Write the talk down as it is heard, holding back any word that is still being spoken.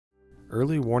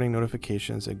Early warning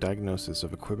notifications and diagnosis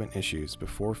of equipment issues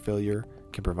before failure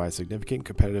can provide significant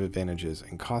competitive advantages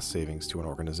and cost savings to an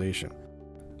organization.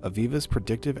 AVEVA's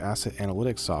predictive asset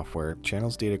analytics software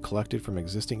channels data collected from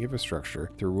existing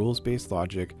infrastructure through rules-based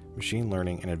logic, machine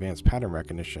learning, and advanced pattern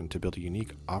recognition to build a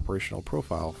unique operational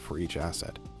profile for each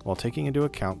asset, while taking into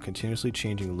account continuously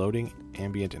changing loading,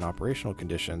 ambient, and operational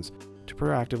conditions to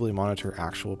proactively monitor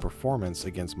actual performance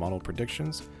against model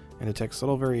predictions and detect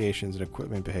subtle variations in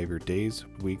equipment behavior days,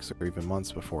 weeks, or even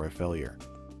months before a failure.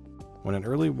 When an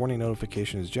early warning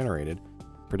notification is generated,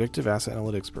 Predictive Asset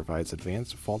Analytics provides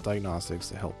advanced fault diagnostics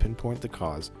to help pinpoint the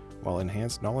cause, while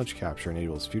enhanced knowledge capture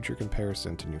enables future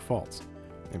comparison to new faults,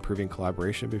 improving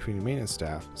collaboration between maintenance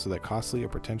staff so that costly or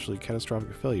potentially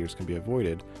catastrophic failures can be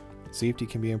avoided, safety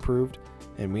can be improved,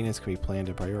 and maintenance can be planned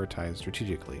and prioritized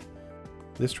strategically.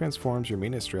 This transforms your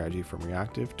maintenance strategy from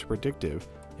reactive to predictive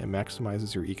and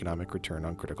maximizes your economic return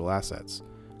on critical assets.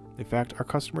 In fact, our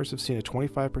customers have seen a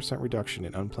 25% reduction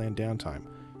in unplanned downtime,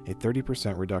 a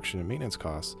 30% reduction in maintenance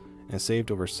costs, and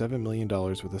saved over $7 million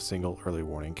with a single early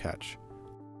warning catch.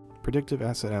 Predictive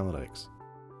Asset Analytics,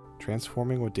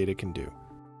 transforming what data can do.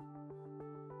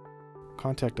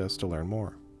 Contact us to learn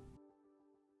more.